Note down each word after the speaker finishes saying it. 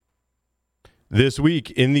This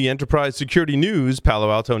week in the enterprise security news, Palo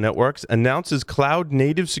Alto Networks announces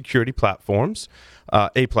cloud-native security platforms,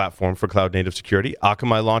 a platform for cloud-native security.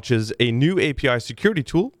 Akamai launches a new API security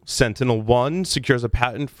tool. SentinelOne secures a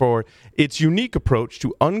patent for its unique approach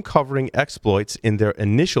to uncovering exploits in their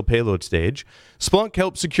initial payload stage. Splunk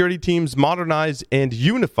helps security teams modernize and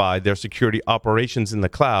unify their security operations in the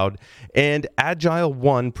cloud. And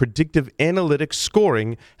AgileOne predictive analytics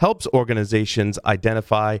scoring helps organizations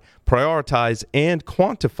identify, prioritize, and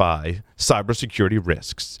quantify cybersecurity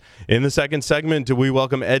risks. In the second segment, we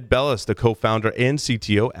welcome Ed Bellis, the co-founder and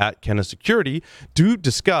CTO at Kenna Security, to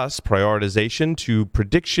discuss prioritization to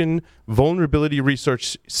prediction vulnerability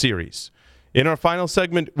research series. In our final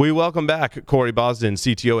segment, we welcome back Corey Bosden,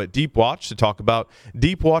 CTO at Deepwatch, to talk about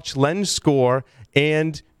Deepwatch Lens Score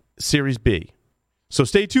and Series B. So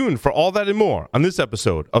stay tuned for all that and more on this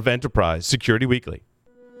episode of Enterprise Security Weekly.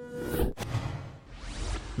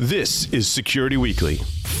 This is Security Weekly,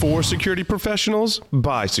 for security professionals,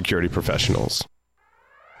 by security professionals.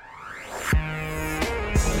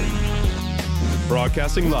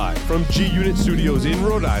 Broadcasting live from G-Unit Studios in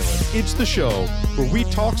Rhode Island, it's the show where we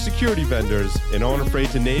talk security vendors and aren't afraid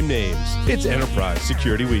to name names. It's Enterprise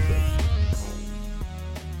Security Weekly.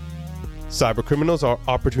 Cybercriminals are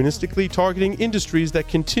opportunistically targeting industries that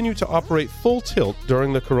continue to operate full tilt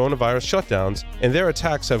during the coronavirus shutdowns, and their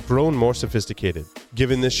attacks have grown more sophisticated.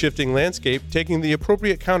 Given this shifting landscape, taking the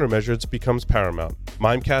appropriate countermeasures becomes paramount.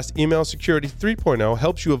 Mimecast Email Security 3.0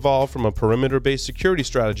 helps you evolve from a perimeter-based security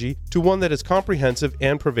strategy to one that is comprehensive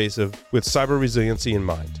and pervasive with cyber resiliency in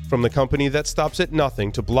mind. From the company that stops at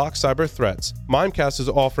nothing to block cyber threats, Mimecast is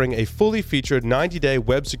offering a fully featured 90-day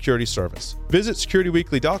web security service. Visit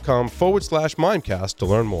securityweekly.com/Mimecast to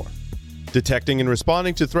learn more. Detecting and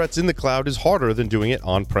responding to threats in the cloud is harder than doing it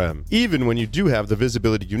on-prem. Even when you do have the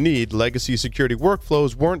visibility you need, legacy security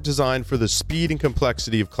workflows weren't designed for the speed and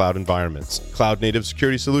complexity of cloud environments. Cloud-native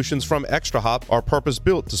security solutions from ExtraHop are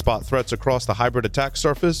purpose-built to spot threats across the hybrid attack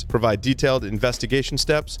surface, provide detailed investigation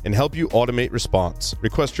steps, and help you automate response.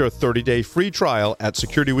 Request your 30-day free trial at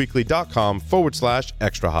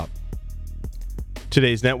securityweekly.com/ExtraHop.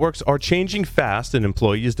 Today's networks are changing fast, and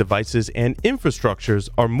employees, devices, and infrastructures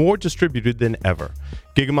are more distributed than ever.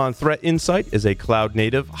 Gigamon Threat Insight is a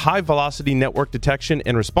cloud-native, high-velocity network detection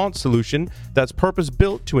and response solution that's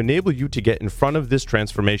purpose-built to enable you to get in front of this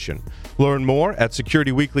transformation. Learn more at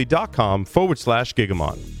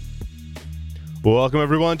securityweekly.com/Gigamon. Welcome,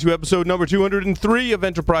 everyone, to episode number 203 of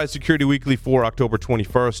Enterprise Security Weekly for October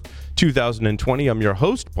 21st, 2020. I'm your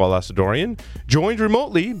host, Paul Asadorian, joined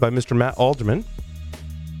remotely by Mr. Matt Alderman.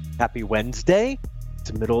 Happy Wednesday.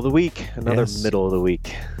 It's the middle of the week. Another middle of the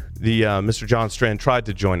week. The Mr. John Strand tried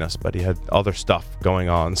to join us, but he had other stuff going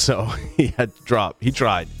on, so he had to drop. He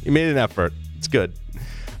tried. He made an effort. It's good.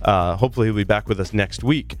 Hopefully he'll be back with us next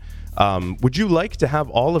week. Would you like to have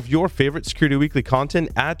all of your favorite Security Weekly content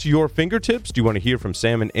at your fingertips? Do you want to hear from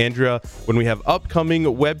Sam and Andrea when we have upcoming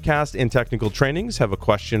webcast and technical trainings? Have a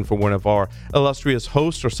question for one of our illustrious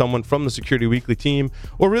hosts or someone from the Security Weekly team?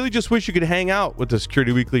 Or really just wish you could hang out with the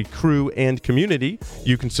Security Weekly crew and community?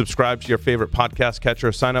 You can subscribe to your favorite podcast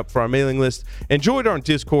catcher, sign up for our mailing list, and join our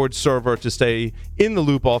Discord server to stay in the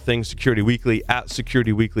loop all things Security Weekly at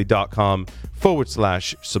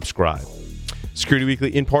securityweekly.com/subscribe. Security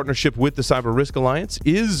Weekly, in partnership with the Cyber Risk Alliance,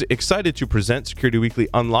 is excited to present Security Weekly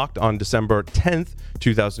Unlocked on December 10th,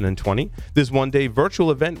 2020. This one-day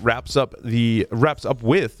virtual event wraps up with the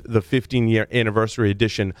 15-year anniversary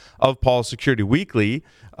edition of Paul's Security Weekly,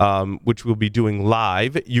 which we'll be doing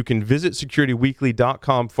live. You can visit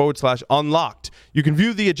securityweekly.com/unlocked. You can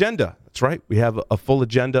view the agenda. That's right. We have a full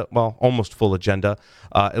agenda, well, almost full agenda.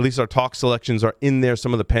 At least our talk selections are in there.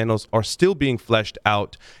 Some of the panels are still being fleshed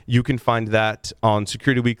out. You can find that on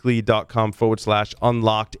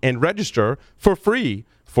securityweekly.com/unlocked and register for free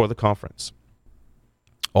for the conference.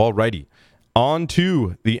 All righty. On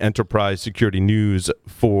to the enterprise security news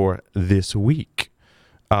for this week.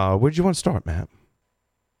 Where do you want to start, Matt?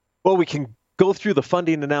 Well, we can go through the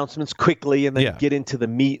funding announcements quickly and then get into the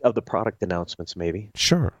meat of the product announcements, maybe.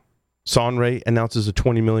 Sure. Sonray announces a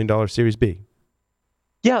 $20 million Series B.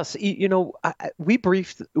 Yes, we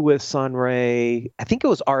briefed with Sonray, I think it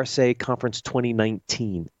was RSA Conference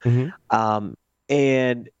 2019. Mm-hmm.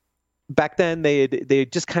 And back then they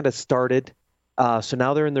had just kind of started. So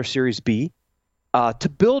now they're in their Series B to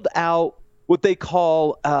build out what they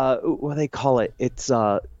call it. It's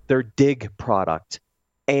their DIG product.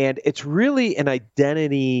 And it's really an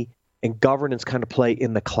identity and governance kind of play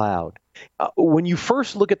in the cloud. When you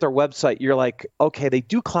first look at their website, you're like, okay, they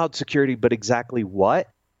do cloud security, but exactly what?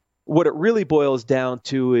 what it really boils down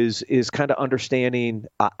to is kind of understanding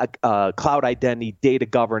cloud identity, data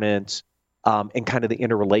governance, and kind of the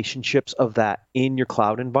interrelationships of that in your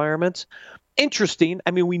cloud environments. Interesting.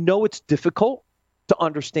 I mean, we know it's difficult to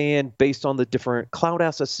understand based on the different cloud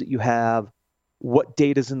assets that you have, what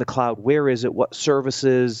data is in the cloud, where is it, what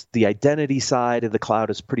services, the identity side of the cloud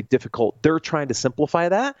is pretty difficult. They're trying to simplify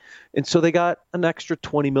that. And so they got an extra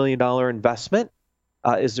 $20 million investment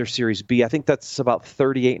is their Series B. I think that's about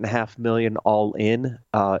 $38.5 million all in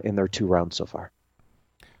their 2 rounds so far.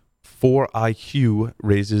 4IQ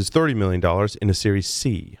raises $30 million in a Series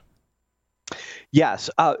C. Yes.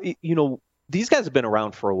 These guys have been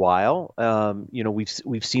around for a while.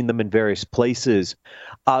 We've seen them in various places.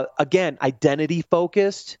 Again, identity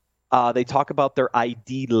focused. They talk about their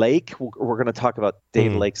ID lake. We're going to talk about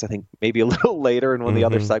data lakes, I think, maybe a little later in one of the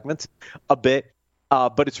other segments a bit.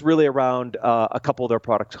 But it's really around a couple of their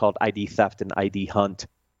products called ID Theft and ID Hunt.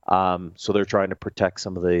 So they're trying to protect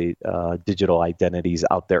some of the digital identities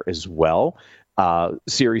out there as well.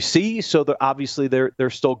 Series C, so obviously they're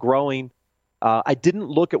still growing. I didn't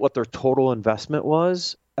look at what their total investment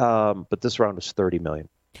was, but this round is $30 million.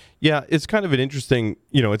 Yeah, it's kind of an interesting,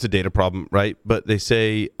 it's a data problem, right? But they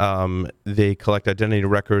say they collect identity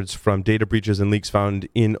records from data breaches and leaks found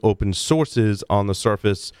in open sources on the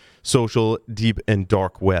surface, social, deep, and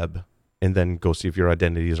dark web, and then go see if your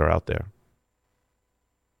identities are out there.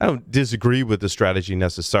 I don't disagree with the strategy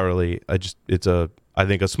necessarily. It's I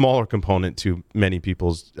think a smaller component to many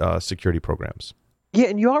people's security programs. Yeah,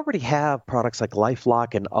 and you already have products like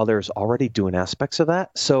LifeLock and others already doing aspects of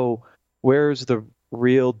that. So where's the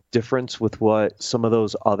real difference with what some of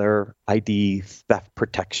those other ID theft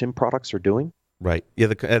protection products are doing? Right. Yeah,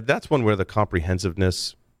 that's one where the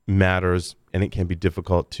comprehensiveness matters, and it can be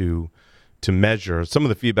difficult to measure. Some of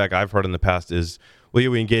the feedback I've heard in the past is, well, yeah,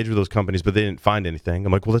 we engaged with those companies, but they didn't find anything.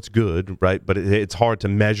 I'm like, well, that's good, right? But it's hard to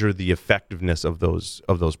measure the effectiveness of those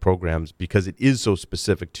programs because it is so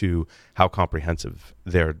specific to how comprehensive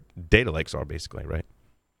their data lakes are, basically, right?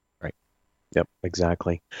 Right. Yep,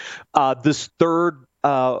 exactly. This third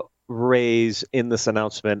raise in this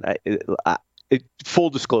announcement, full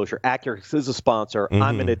disclosure, Accurix is a sponsor.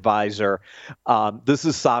 I'm an advisor. This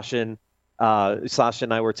is Sachin. Sasha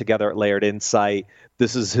and I were together at Layered Insight.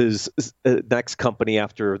 This is his next company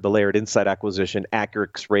after the Layered Insight acquisition.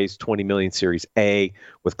 Accurix raised $20 million Series A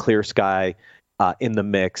with ClearSky in the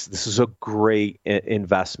mix. This is a great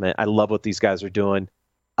investment. I love what these guys are doing.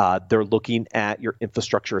 They're looking at your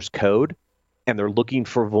infrastructure as code, and they're looking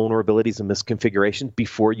for vulnerabilities and misconfigurations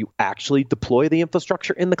before you actually deploy the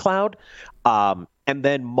infrastructure in the cloud, and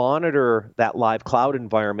then monitor that live cloud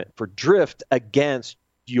environment for drift against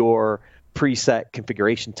your preset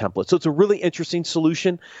configuration template. So it's a really interesting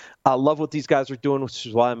solution. I love what these guys are doing, which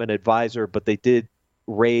is why I'm an advisor, but they did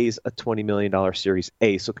raise a $20 million Series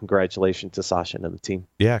A. So congratulations to Sasha and the team.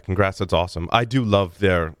 Yeah, congrats. That's awesome. I do love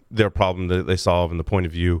their problem that they solve and the point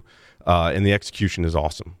of view, and the execution is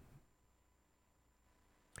awesome.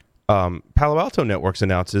 Palo Alto Networks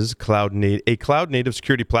announces a cloud-native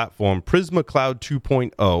security platform, Prisma Cloud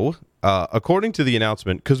 2.0. According to the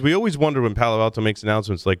announcement, because we always wonder when Palo Alto makes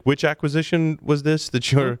announcements, like, which acquisition was this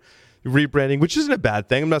that you're rebranding, which isn't a bad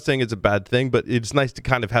thing. I'm not saying it's a bad thing, but it's nice to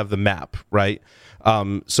kind of have the map, right?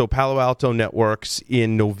 So Palo Alto Networks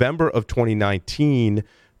in November of 2019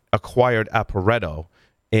 acquired Aporeto,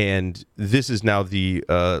 and this is now the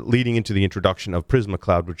leading into the introduction of Prisma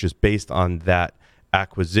Cloud, which is based on that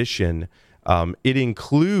acquisition. It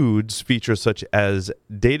includes features such as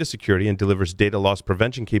data security and delivers data loss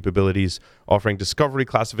prevention capabilities, offering discovery,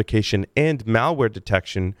 classification, and malware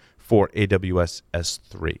detection for AWS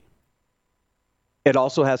S3. It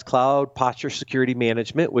also has cloud posture security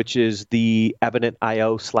management, which is the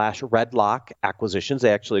Evident.io/Redlock acquisitions.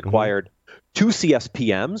 They actually acquired 2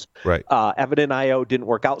 CSPMs. Right. Evident.io didn't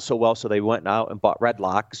work out so well, so they went out and bought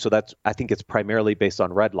Redlock. So I think it's primarily based on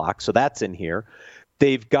Redlock. So that's in here.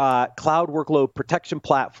 They've got cloud workload protection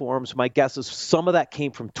platforms. My guess is some of that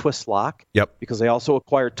came from Twistlock. Yep. Because they also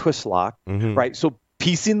acquired Twistlock, right? So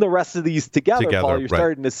piecing the rest of these together Paul, you're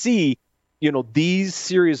starting to see, these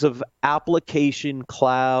series of application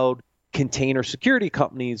cloud container security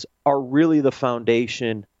companies are really the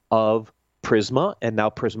foundation of Prisma and now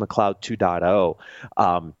Prisma Cloud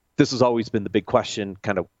 2.0. This has always been the big question,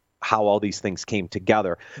 kind of how all these things came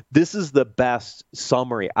together. This is the best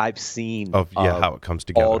summary I've seen of how it comes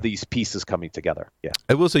together. All these pieces coming together. Yeah.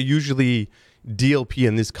 I will say usually DLP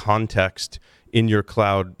in this context in your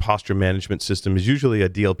cloud posture management system is usually a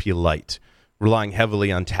DLP light, relying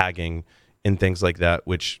heavily on tagging and things like that,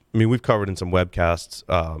 which, we've covered in some webcasts.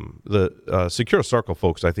 The Secure Circle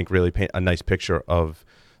folks, I think, really paint a nice picture of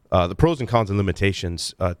the pros and cons and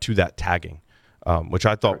limitations to that tagging, which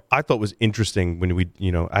I thought was interesting when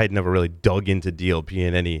I had never really dug into DLP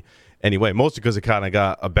in any way, mostly because it kind of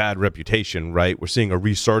got a bad reputation, right? We're seeing a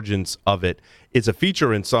resurgence of it. It's a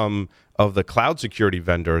feature in some of the cloud security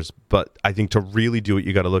vendors, but I think to really do it,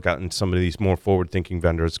 you got to look out in some of these more forward-thinking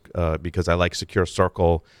vendors, because I like Secure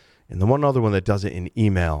Circle, and the one other one that does it in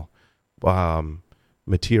email,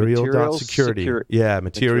 Material.security.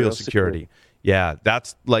 Material Security. Yeah,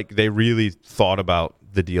 that's like they really thought about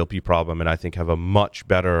the DLP problem, and I think have a much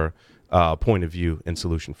better point of view and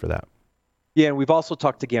solution for that. Yeah, and we've also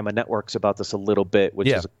talked to Gamma Networks about this a little bit, which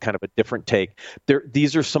is kind of a different take.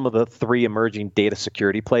 These are some of the 3 emerging data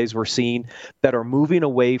security plays we're seeing that are moving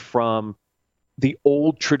away from the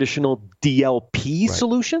old traditional DLP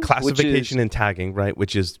solution. Classification and tagging, right?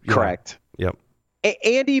 Which is correct. Yep.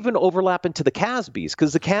 And even overlap into the CASBs,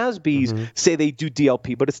 because the CASBs say they do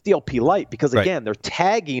DLP, but it's DLP light because, again, they're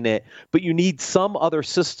tagging it, but you need some other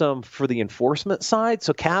system for the enforcement side.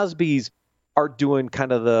 So CASBs are doing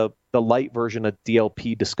kind of the light version of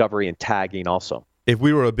DLP discovery and tagging also. If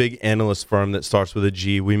we were a big analyst firm that starts with a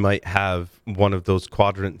G, we might have one of those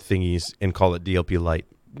quadrant thingies and call it DLP light.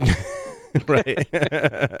 Right.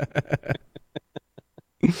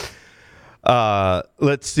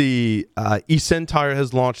 Let's see. eSentire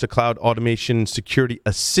has launched a cloud automation security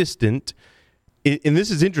assistant. And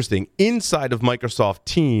this is interesting. Inside of Microsoft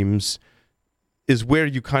Teams is where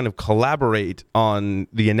you kind of collaborate on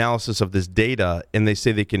the analysis of this data. And they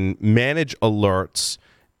say they can manage alerts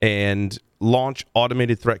and launch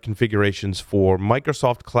automated threat configurations for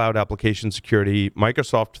Microsoft Cloud Application Security,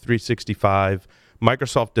 Microsoft 365,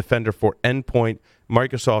 Microsoft Defender for Endpoint,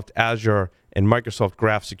 Microsoft Azure, and Microsoft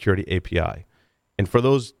Graph Security API. And for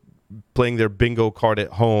those playing their bingo card at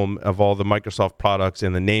home of all the Microsoft products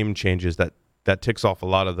and the name changes, that ticks off a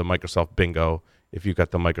lot of the Microsoft bingo if you've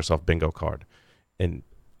got the Microsoft bingo card. And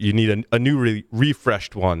you need a new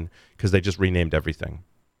refreshed one because they just renamed everything.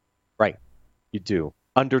 Right, you do.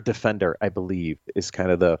 Under Defender, I believe, is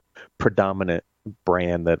kind of the predominant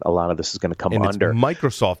brand that a lot of this is going to come under. It's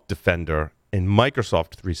Microsoft Defender and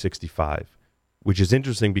Microsoft 365, which is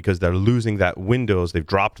interesting because they're losing that Windows. They've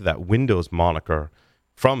dropped that Windows moniker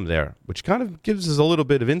from there, which kind of gives us a little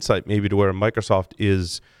bit of insight maybe to where Microsoft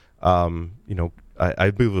is.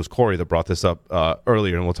 I believe it was Corey that brought this up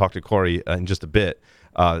earlier, and we'll talk to Corey in just a bit,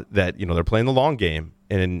 that they're playing the long game.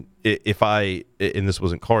 And and this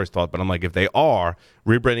wasn't Corey's thought, but I'm like, if they are,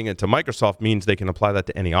 rebranding it to Microsoft means they can apply that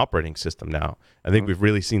to any operating system now. I think we've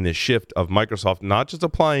really seen this shift of Microsoft not just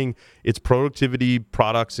applying its productivity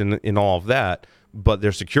products and all of that, but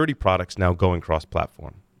their security products now going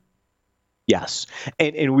cross-platform. Yes.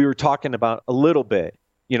 And we were talking about a little bit,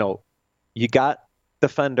 you got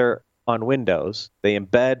Defender on Windows, they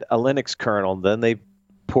embed a Linux kernel, then they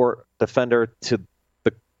port Defender to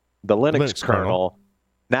the Linux kernel.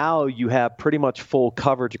 Now you have pretty much full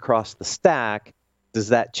coverage across the stack. Does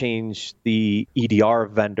that change the EDR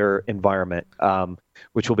vendor environment,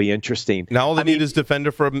 which will be interesting? Now all they need is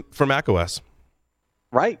Defender for macOS.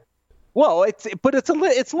 Right. Well, it's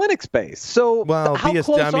Linux based. So how BSD,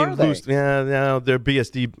 close are they? They're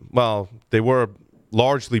BSD. Well, they were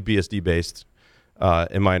largely BSD based,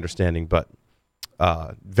 in my understanding, but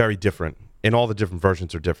very different. And all the different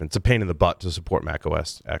versions are different. It's a pain in the butt to support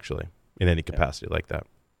macOS, actually, in any capacity like that.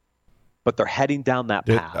 But they're heading down that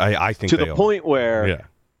path. I think to the point where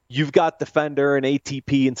you've got Defender and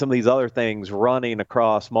ATP and some of these other things running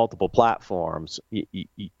across multiple platforms.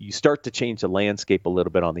 You start to change the landscape a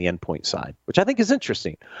little bit on the endpoint side, which I think is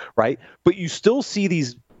interesting, right? But you still see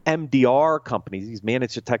these MDR companies, these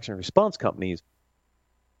managed detection and response companies.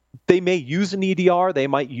 They may use an EDR. They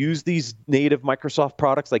might use these native Microsoft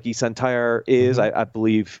products like eSentire is. I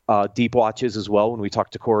believe Deepwatch is as well when we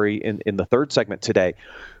talked to Corey in the third segment today.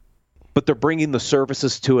 But they're bringing the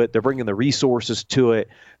services to it. They're bringing the resources to it.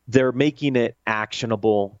 They're making it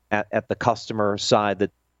actionable at the customer side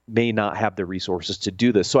that may not have the resources to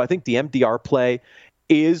do this. So I think the MDR play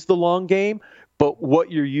is the long game, but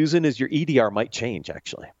what you're using is your EDR might change,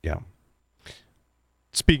 actually. Yeah.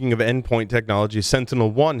 Speaking of endpoint technology,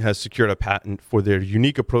 SentinelOne has secured a patent for their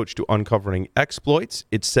unique approach to uncovering exploits.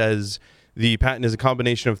 It says the patent is a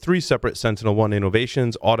combination of 3 separate SentinelOne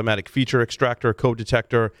innovations: automatic feature extractor, code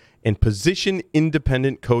detector, and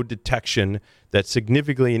position-independent code detection that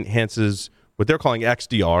significantly enhances what they're calling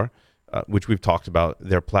XDR, which we've talked about,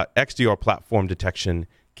 their XDR platform detection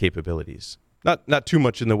capabilities. Not too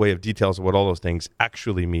much in the way of details of what all those things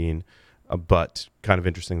actually mean, but kind of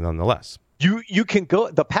interesting nonetheless. You can go.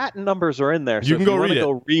 The patent numbers are in there. So you can go read it.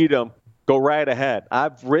 Go read them. Go right ahead.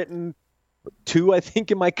 I've written 2, I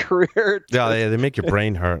think, in my career. Yeah, they make your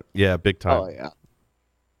brain hurt. Yeah, big time. Oh, yeah.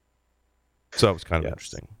 So it was kind of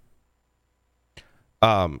interesting.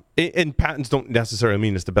 And patents don't necessarily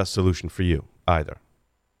mean it's the best solution for you either.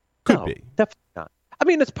 Could be. Definitely not. I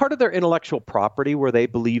mean, it's part of their intellectual property where they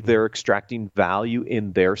believe they're extracting value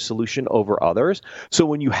in their solution over others. So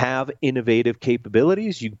when you have innovative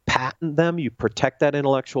capabilities, you patent them, you protect that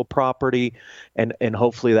intellectual property, and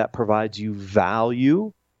hopefully that provides you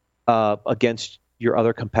value against your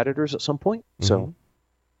other competitors at some point. So,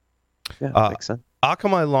 yeah, makes sense.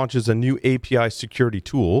 Akamai launches a new API security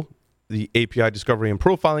tool. The API discovery and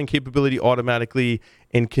profiling capability automatically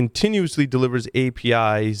and continuously delivers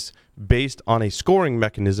APIs based on a scoring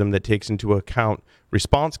mechanism that takes into account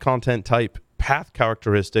response content type, path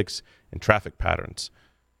characteristics, and traffic patterns.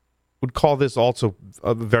 Would call this also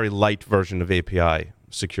a very light version of API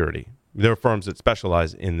security. There are firms that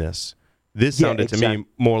specialize in this. This sounded to me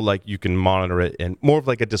more like you can monitor it and more of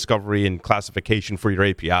like a discovery and classification for your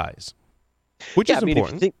APIs, which is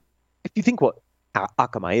important. If you think what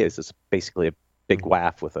Akamai is basically a big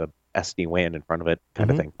WAF with a SD-WAN in front of it kind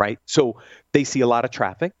of thing, right? So they see a lot of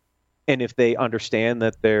traffic, and if they understand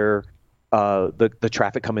that they're the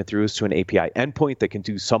traffic coming through is to an API endpoint, they can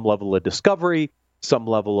do some level of discovery, some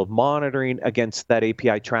level of monitoring against that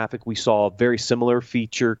API traffic. We saw very similar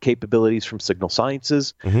feature capabilities from Signal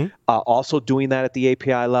Sciences, also doing that at the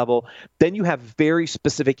API level. Then you have very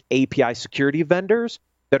specific API security vendors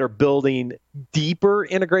that are building deeper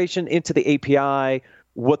integration into the API,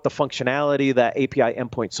 what the functionality that API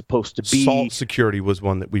endpoint's supposed to be. Salt Security was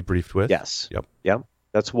one that we briefed with. Yes. Yep.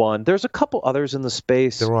 That's one. There's a couple others in the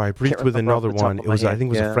space. There were. I briefed with another one. It was, I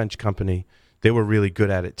think it was a French company. They were really good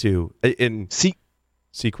at it too. In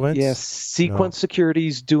Sequence? Yes, Sequence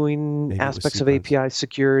Security's doing aspects of API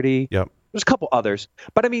security. Yep. There's a couple others.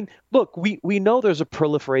 But I mean, look, we know there's a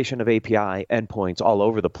proliferation of API endpoints all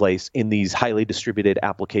over the place in these highly distributed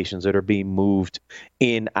applications that are being moved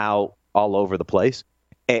in, out, all over the place.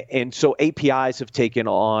 And so APIs have taken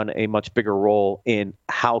on a much bigger role in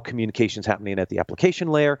how communication's happening at the application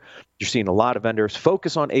layer. You're seeing a lot of vendors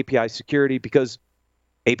focus on API security because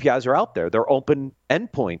APIs are out there. They're open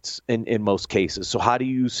endpoints in most cases. So how do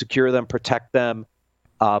you secure them, protect them,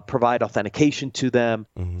 provide authentication to them?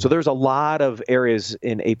 So there's a lot of areas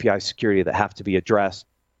in API security that have to be addressed.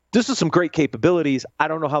 This is some great capabilities. I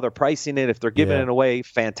don't know how they're pricing it. If they're giving it away,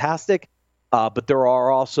 fantastic. But there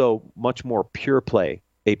are also much more pure play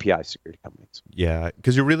API security companies. Yeah,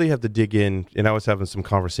 because you really have to dig in. And I was having some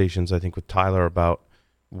conversations, I think, with Tyler about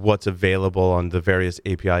what's available on the various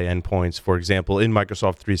API endpoints, for example, in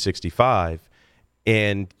Microsoft 365.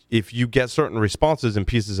 And if you get certain responses and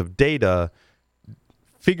pieces of data,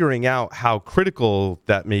 figuring out how critical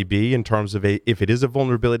that may be in terms of if it is a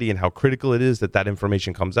vulnerability and how critical it is that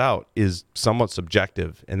information comes out is somewhat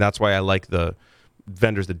subjective. And that's why I like the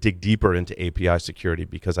vendors that dig deeper into API security,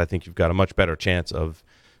 because I think you've got a much better chance of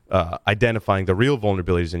identifying the real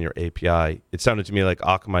vulnerabilities in your API. It sounded to me like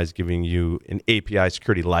Akamai is giving you an API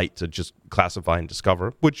security light to just classify and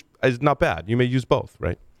discover, which is not bad. You may use both,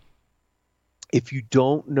 right? If you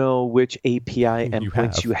don't know which API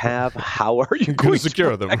endpoints you have, how are you going to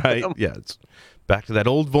secure them, right? Yeah, it's back to that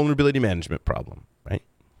old vulnerability management problem, right?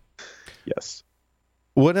 Yes.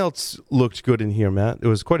 What else looked good in here, Matt? There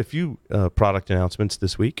was quite a few product announcements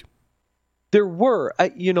this week. There were.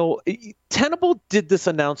 Tenable did this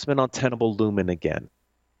announcement on Tenable Lumen again.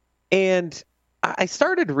 And I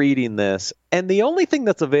started reading this, and the only thing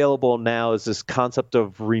that's available now is this concept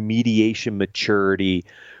of remediation maturity,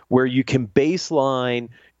 where you can baseline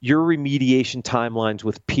your remediation timelines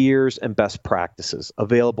with peers and best practices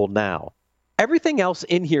available now. Everything else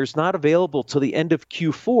in here is not available till the end of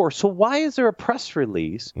Q4. So why is there a press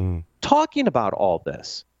release talking about all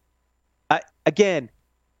this? Again,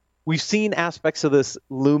 we've seen aspects of this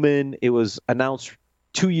Lumen. It was announced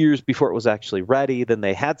 2 years before it was actually ready. Then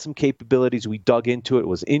they had some capabilities. We dug into it. It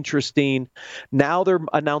was interesting. Now they're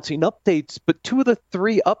announcing updates, but 2 of the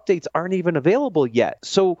 3 updates aren't even available yet.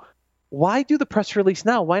 So why do the press release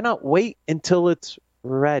now? Why not wait until it's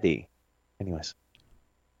ready? Anyways.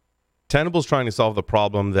 Tenable's trying to solve the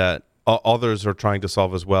problem that others are trying to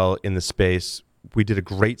solve as well in the space. We did a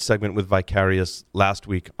great segment with Vicarious last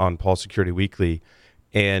week on Paul Security Weekly,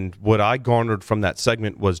 and what I garnered from that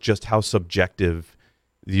segment was just how subjective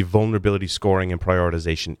the vulnerability scoring and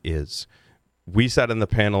prioritization is. We sat in the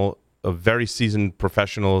panel of very seasoned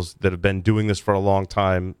professionals that have been doing this for a long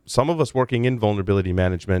time, some of us working in vulnerability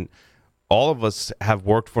management. All of us have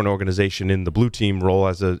worked for an organization in the blue team role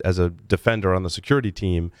as a defender on the security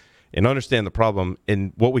team. and understand the problem.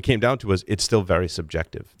 And what we came down to was it's still very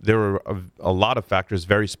subjective. There are a lot of factors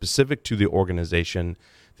very specific to the organization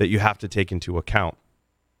that you have to take into account.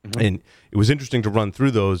 Mm-hmm. And it was interesting to run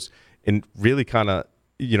through those and really kind of,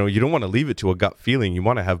 you don't want to leave it to a gut feeling. You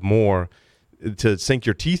want to have more to sink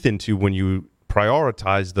your teeth into when you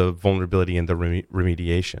prioritize the vulnerability and the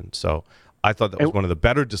remediation. So I thought that was one of the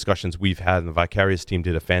better discussions we've had, and the Vicarious team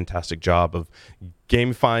did a fantastic job of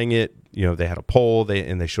gamifying it. They had a poll,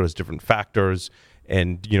 and they showed us different factors,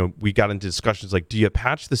 and we got into discussions like, do you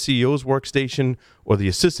patch the CEO's workstation or the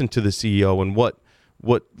assistant to the CEO, and what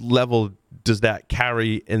level does that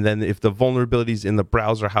carry? And then if the vulnerabilities in the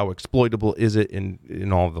browser, how exploitable is it,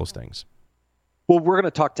 in all of those things? Well, we're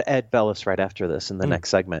going to talk to Ed Bellis right after this in the next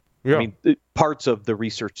segment. Yeah. I mean, parts of the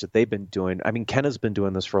research that they've been doing, Ken has been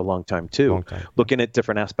doing this for a long time too, looking at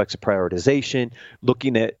different aspects of prioritization,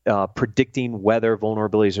 looking at predicting whether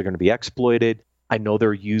vulnerabilities are going to be exploited. I know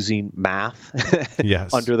they're using math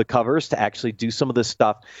under the covers to actually do some of this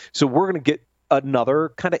stuff. So we're going to get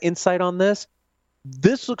another kind of insight on this.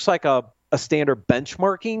 This looks like a standard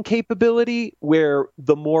benchmarking capability where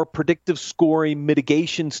the more predictive scoring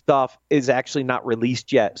mitigation stuff is actually not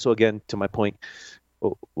released yet. So again, to my point,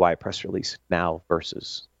 why a press release now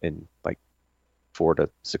versus in like 4 to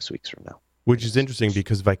 6 weeks from now? Which is interesting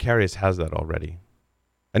because Vicarious has that already.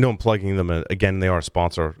 I know I'm plugging them. Again, they are a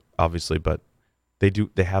sponsor, obviously, but they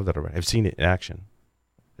have that already. I've seen it in action.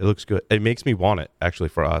 It looks good. It makes me want it, actually,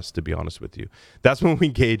 for us, to be honest with you. That's when we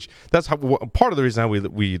gauge. That's how part of the reason how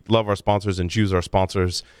we love our sponsors and choose our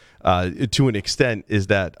sponsors to an extent is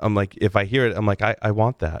that I'm like, if I hear it, I'm like, I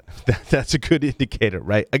want that. That's a good indicator,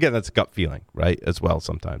 right? Again, that's a gut feeling, right, as well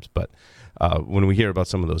sometimes. But when we hear about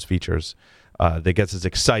some of those features that gets us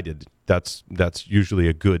excited, that's usually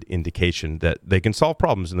a good indication that they can solve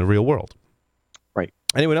problems in the real world. Right.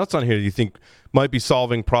 Anyone else on here you think might be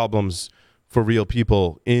solving problems for real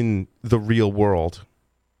people in the real world?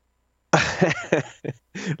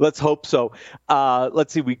 Let's hope so.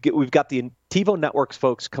 Let's see. We've got the TiVo Networks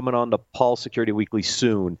folks coming on to Paul Security Weekly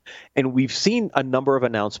soon, and we've seen a number of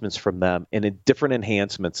announcements from them and in different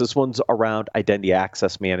enhancements. This one's around identity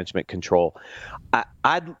access management control.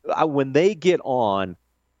 When they get on,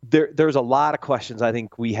 there's a lot of questions I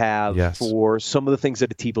think we have for some of the things that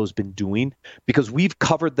TiVo's been doing, because we've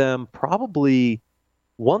covered them probably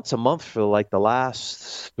once a month for like the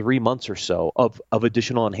last 3 months or so of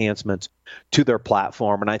additional enhancements to their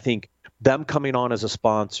platform. And I think them coming on as a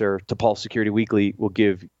sponsor to Paul Security Weekly will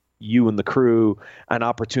give you and the crew an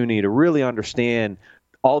opportunity to really understand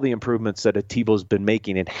all the improvements that TiVo's been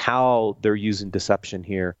making and how they're using deception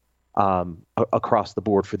here across the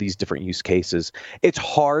board for these different use cases. It's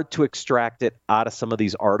hard to extract it out of some of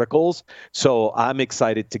these articles, so I'm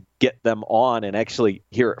excited to get them on and actually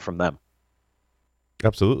hear it from them.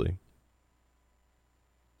 Absolutely.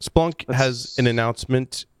 Splunk has an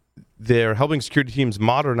announcement. They're helping security teams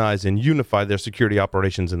modernize and unify their security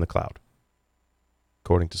operations in the cloud,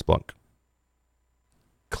 according to Splunk.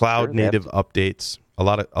 Cloud native updates, a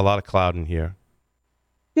lot of cloud in here.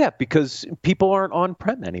 Yeah, because people aren't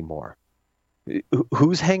on-prem anymore.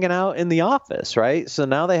 Who's hanging out in the office, right? So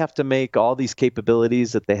now they have to make all these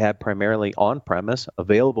capabilities that they had primarily on-premise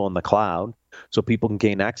available in the cloud, so people can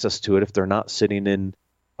gain access to it if they're not sitting in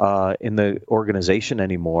the organization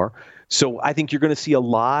anymore. So I think you're going to see a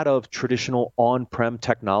lot of traditional on-prem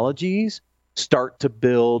technologies start to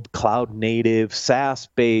build cloud-native,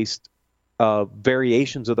 SaaS-based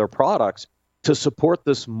variations of their products to support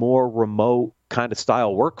this more remote kind of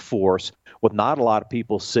style workforce with not a lot of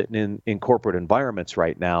people sitting in corporate environments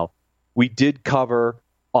right now. We did cover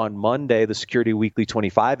on Monday the Security Weekly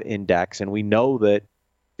 25 index, and we know that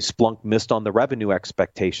Splunk missed on the revenue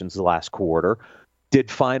expectations the last quarter, did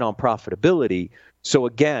fine on profitability. So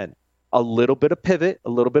again, a little bit of pivot, a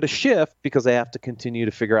little bit of shift, because they have to continue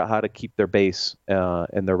to figure out how to keep their base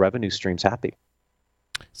and their revenue streams happy.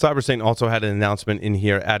 CyberSaint also had an announcement in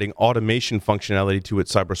here adding automation functionality to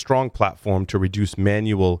its CyberStrong platform to reduce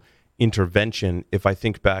manual intervention. If I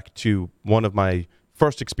think back to one of my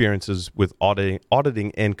first experiences with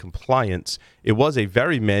auditing and compliance, it was a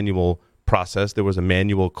very manual process. There was a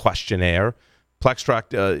manual questionnaire.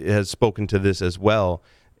 Plextract has spoken to this as well.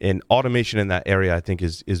 And automation in that area, I think,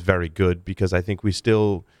 is very good, because I think we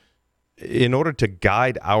still, in order to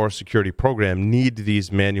guide our security program, need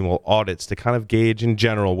these manual audits to kind of gauge in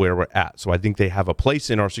general where we're at. So I think they have a place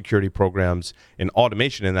in our security programs, and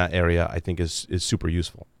automation in that area, I think, is super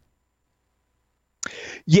useful.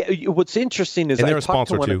 Yeah, what's interesting is, and they're a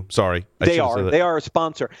sponsor too. Sorry, they are a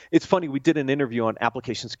sponsor. It's funny, we did an interview on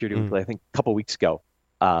Application Security Weekly, I think a couple weeks ago,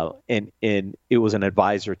 and it was an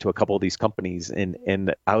advisor to a couple of these companies,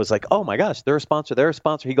 and I was like, oh my gosh, they're a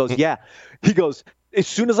sponsor. He goes, yeah. He goes, as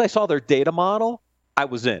soon as I saw their data model, I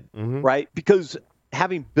was in, right? Because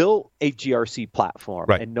having built a GRC platform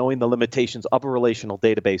and knowing the limitations of a relational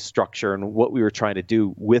database structure and what we were trying to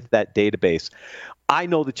do with that database, I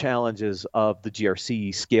know the challenges of the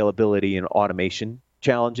GRC scalability and automation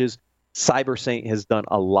challenges. CyberSaint has done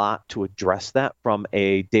a lot to address that from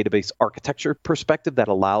a database architecture perspective that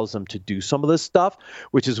allows them to do some of this stuff,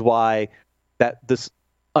 which is why that this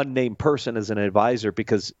unnamed person is an advisor,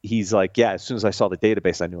 because he's like, yeah, as soon as I saw the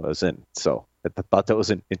database, I knew I was in. So I thought that was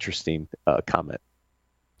an interesting comment.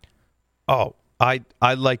 Oh, I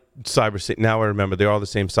like CyberSaint. Now I remember they are the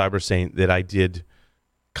same CyberSaint that I did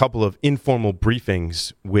a couple of informal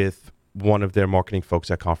briefings with one of their marketing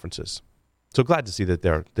folks at conferences. So glad to see that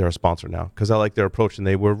they're a sponsor now, because I like their approach, and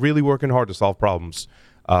they were really working hard to solve problems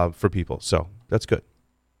for people. So that's good.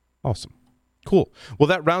 Awesome. Cool. Well,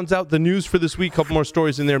 that rounds out the news for this week. A couple more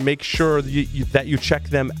stories in there. Make sure that you check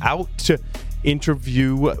them out.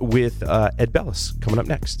 Interview with Ed Bellis coming up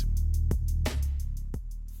next.